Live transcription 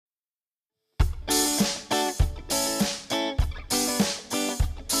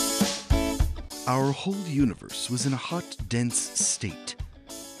Our whole universe was in a hot, dense state.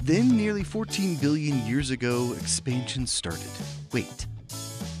 Then, nearly 14 billion years ago, expansion started. Wait.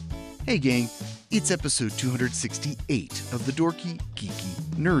 Hey gang, it's episode 268 of the Dorky, Geeky,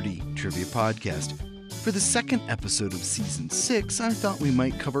 Nerdy Trivia Podcast. For the second episode of Season 6, I thought we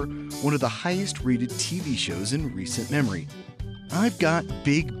might cover one of the highest rated TV shows in recent memory. I've got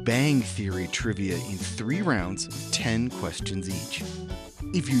Big Bang Theory trivia in 3 rounds of 10 questions each.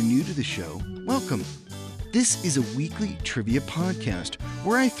 If you're new to the show, welcome. This is a weekly trivia podcast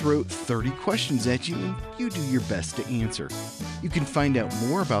where I throw 30 questions at you and you do your best to answer. You can find out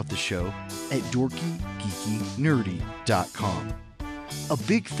more about the show at dorkygeekynerdy.com. A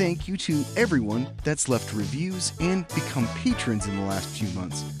big thank you to everyone that's left reviews and become patrons in the last few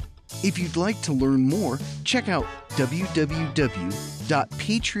months. If you'd like to learn more, check out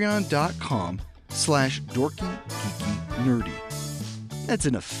www.patreon.com/dorkygeekynerdy. That's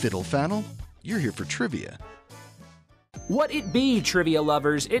enough fiddle-faddle. You're here for trivia. What it be, trivia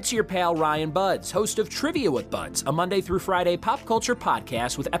lovers? It's your pal Ryan Buds, host of Trivia with Buds, a Monday through Friday pop culture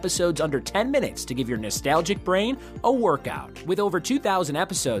podcast with episodes under 10 minutes to give your nostalgic brain a workout. With over 2,000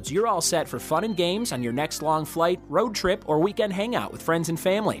 episodes, you're all set for fun and games on your next long flight, road trip, or weekend hangout with friends and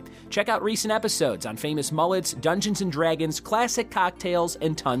family. Check out recent episodes on famous mullets, Dungeons & Dragons, classic cocktails,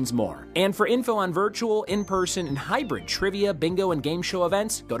 and tons more. And for info on virtual, in-person, and hybrid trivia, bingo, and game show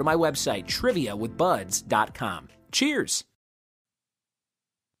events, go to my website, triviawithbuds.com. Cheers!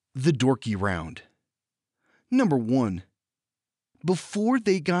 The Dorky Round. Number 1. Before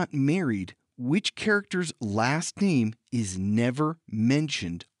they got married, which character's last name is never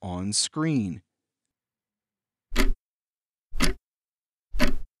mentioned on screen?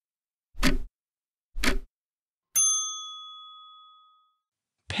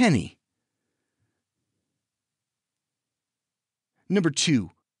 Penny. Number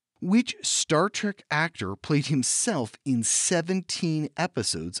 2. Which Star Trek actor played himself in 17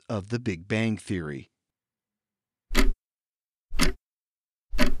 episodes of The Big Bang Theory?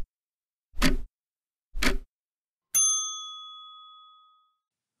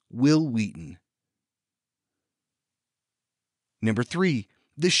 Will Wheaton. Number 3.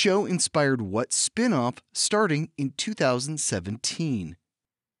 The show inspired what spin-off starting in 2017?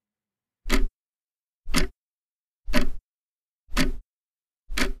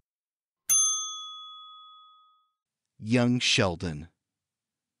 Young Sheldon.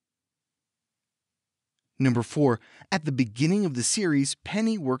 Number 4. At the beginning of the series,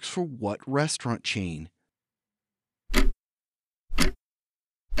 Penny works for what restaurant chain?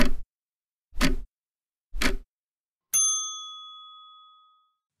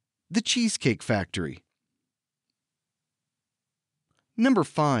 The Cheesecake Factory. Number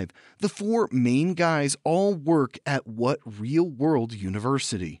 5. The 4 main guys all work at what real-world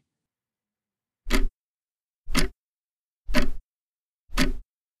university?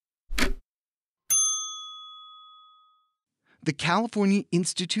 The California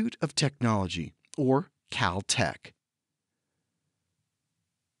Institute of Technology, or Caltech.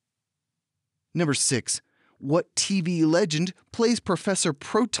 Number 6. What TV legend plays Professor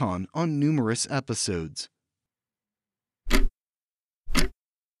Proton on numerous episodes?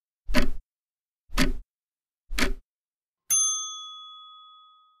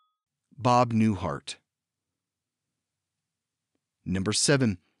 Bob Newhart. Number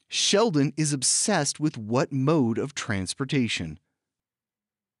 7. Sheldon is obsessed with what mode of transportation?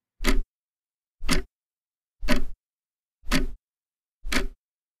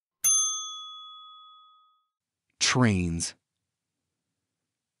 Trains.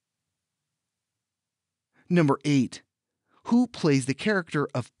 Number 8. Who plays the character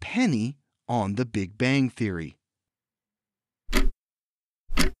of Penny on The Big Bang Theory?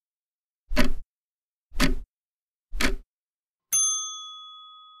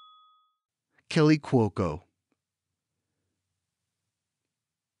 Kelly Cuoco.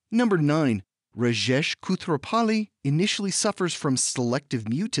 Number 9. Rajesh Kuthrapali initially suffers from selective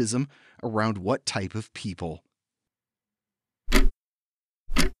mutism around what type of people?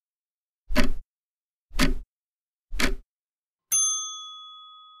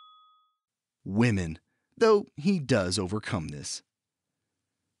 Women, though he does overcome this.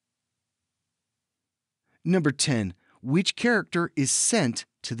 Number 10. Which character is sent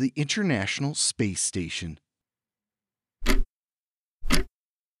to the International Space Station?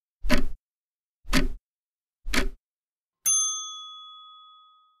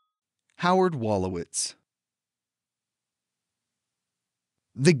 Howard Wolowitz.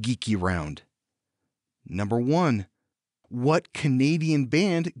 The Geeky Round. Number 1. What Canadian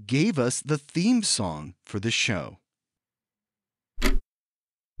band gave us the theme song for the show?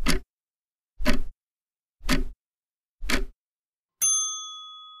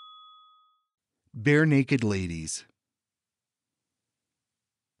 Bare Naked Ladies.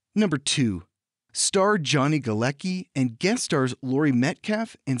 Number 2. Star Johnny Galecki and guest stars Laurie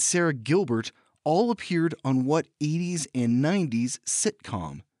Metcalf and Sarah Gilbert all appeared on what 80s and 90s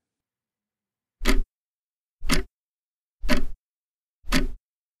sitcom?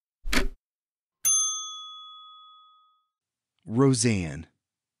 Roseanne.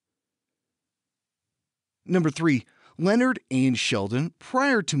 Number 3. Leonard and Sheldon,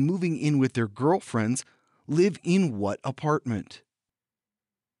 prior to moving in with their girlfriends, live in what apartment?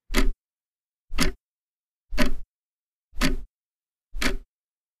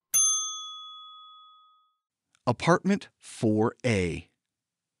 Apartment 4A.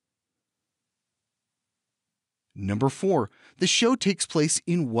 Number 4. The show takes place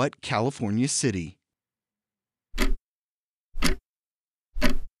in what California city?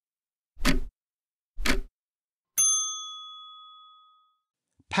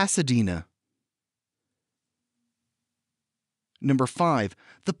 Pasadena. Number 5.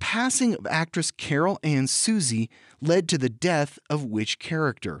 The passing of actress Carol Ann Suzy led to the death of which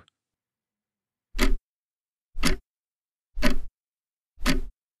character?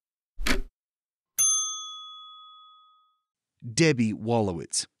 Debbie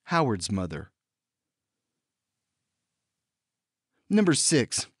Wallowitz, Howard's mother. Number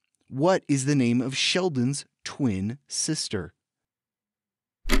 6. What is the name of Sheldon's twin sister?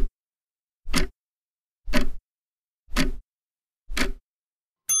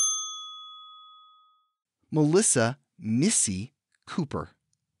 Melissa Missy Cooper.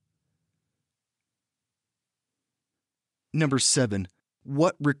 Number 7.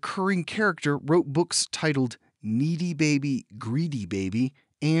 What recurring character wrote books titled Needy Baby, Greedy Baby,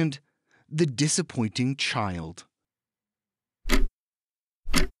 and The Disappointing Child?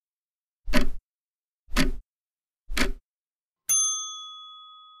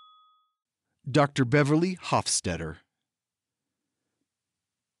 Dr. Beverly Hofstetter.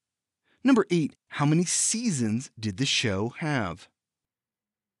 Number 8. How many seasons did the show have?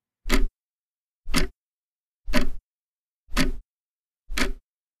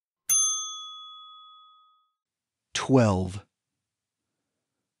 "12."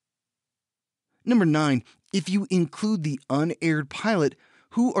 Number 9. If you include the unaired pilot,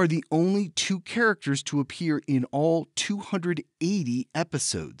 who are the only 2 characters to appear in all 280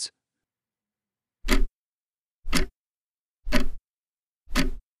 episodes?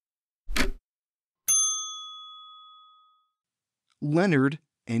 Leonard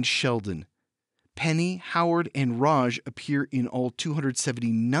and Sheldon. Penny, Howard, and Raj appear in all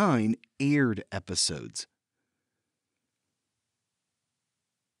 279 aired episodes.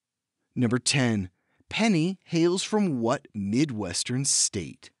 Number 10. Penny hails from what Midwestern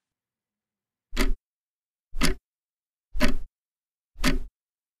state?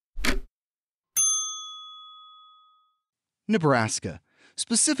 Nebraska.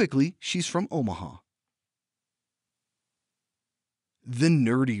 Specifically, she's from Omaha. The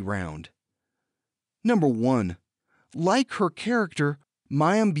Nerdy Round. Number 1. Like her character,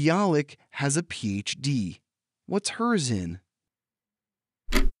 Mayim Bialik has a PhD. What's hers in?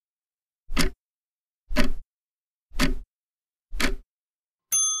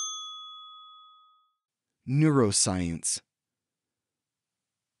 Neuroscience.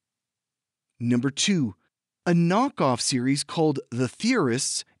 Number 2. A knockoff series called The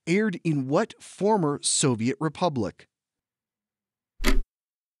Theorists aired in what former Soviet republic?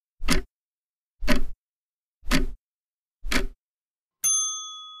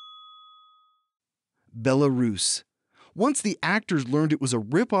 Belarus. Once the actors learned it was a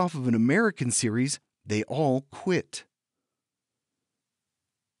ripoff of an American series, they all quit.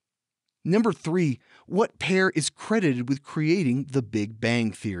 Number 3. What pair is credited with creating The Big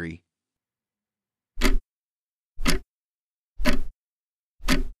Bang Theory?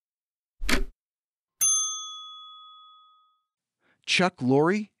 Chuck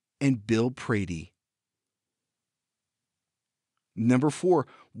Lorre and Bill Prady. Number 4.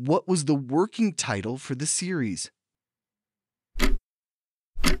 What was the working title for the series?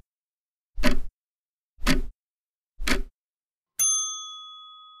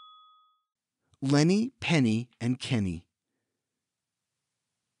 Lenny, Penny, and Kenny.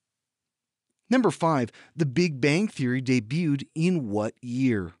 Number 5. The Big Bang Theory debuted in what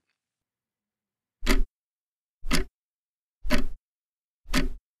year?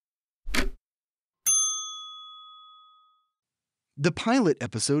 The pilot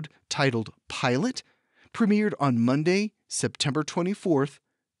episode, titled Pilot, premiered on Monday, September 24th,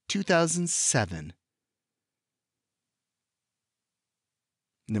 2007.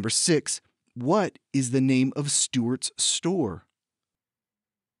 Number 6. What is the name of Stewart's store?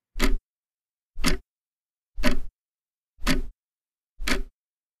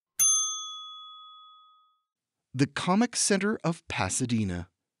 The Comic Center of Pasadena.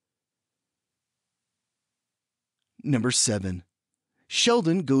 Number 7.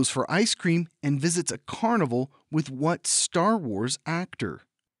 Sheldon goes for ice cream and visits a carnival with what Star Wars actor?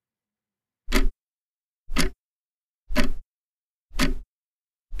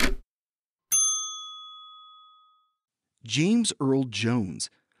 James Earl Jones.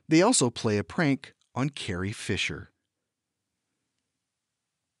 They also play a prank on Carrie Fisher.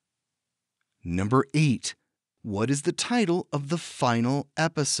 Number 8. What is the title of the final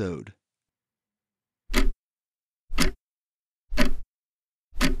episode?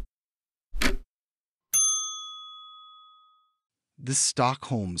 The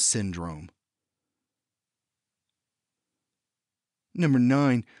Stockholm Syndrome. Number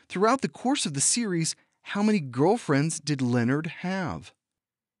 9. Throughout the course of the series, how many girlfriends did Leonard have?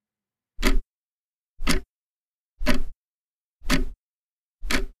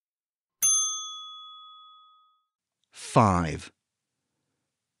 5.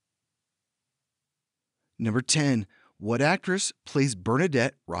 Number 10. What actress plays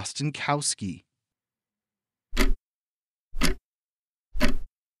Bernadette Rostenkowski?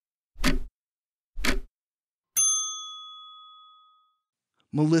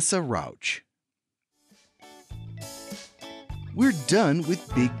 Melissa Rauch. We're done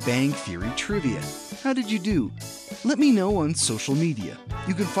with Big Bang Theory trivia. How did you do? Let me know on social media.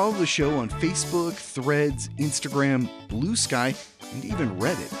 You can follow the show on Facebook, Threads, Instagram, Blue Sky, and even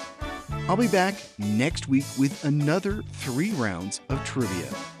Reddit. I'll be back next week with another 3 rounds of trivia.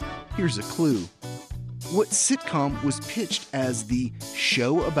 Here's a clue. What sitcom was pitched as the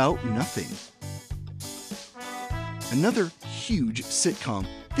show about nothing? Another huge sitcom,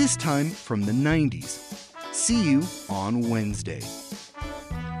 this time from the 90s. See you on Wednesday.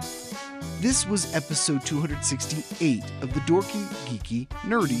 This was episode 268 of the Dorky, Geeky,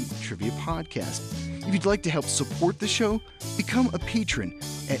 Nerdy Trivia Podcast. If you'd like to help support the show, become a patron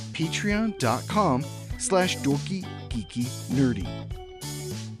at patreon.com/dorkygeekynerdy.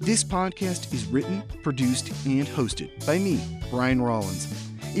 This podcast is written, produced, and hosted by me, Brian Rollins.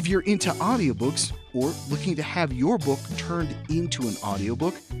 If you're into audiobooks or looking to have your book turned into an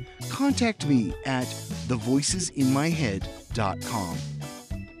audiobook, contact me at thevoicesinmyhead.com.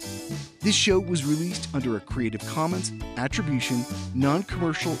 This show was released under a Creative Commons Attribution,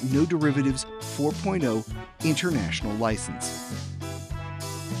 Non-Commercial, No Derivatives 4.0 International License.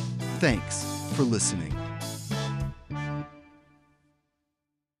 Thanks for listening.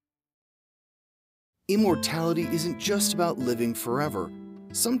 Immortality isn't just about living forever.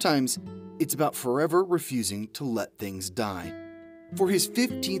 Sometimes it's about forever refusing to let things die. For his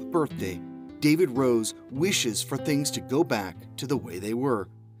 15th birthday, David Rose wishes for things to go back to the way they were.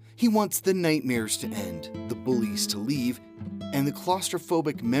 He wants the nightmares to end, the bullies to leave, and the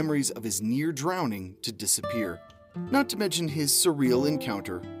claustrophobic memories of his near drowning to disappear. Not to mention his surreal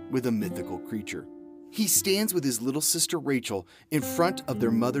encounter with a mythical creature. He stands with his little sister Rachel in front of their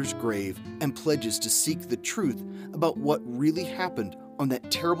mother's grave and pledges to seek the truth about what really happened on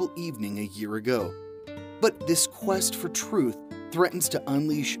that terrible evening a year ago. But this quest for truth threatens to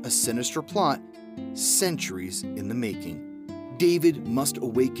unleash a sinister plot centuries in the making. David must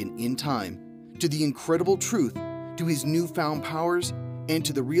awaken in time to the incredible truth, to his newfound powers, and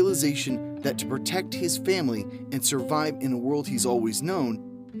to the realization that to protect his family and survive in a world he's always known,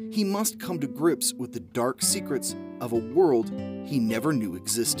 he must come to grips with the dark secrets of a world he never knew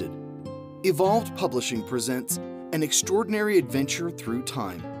existed. Evolved Publishing presents An Extraordinary Adventure Through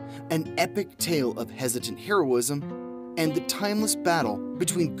Time, an epic tale of hesitant heroism and the timeless battle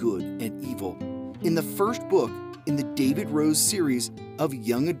between good and evil, in the first book in the David Rose series of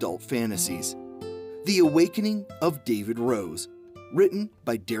young adult fantasies. The Awakening of David Rose, written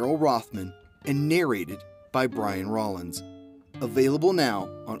by Daryl Rothman and narrated by Brian Rollins. Available now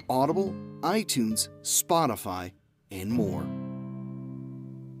on Audible, iTunes, Spotify, and more.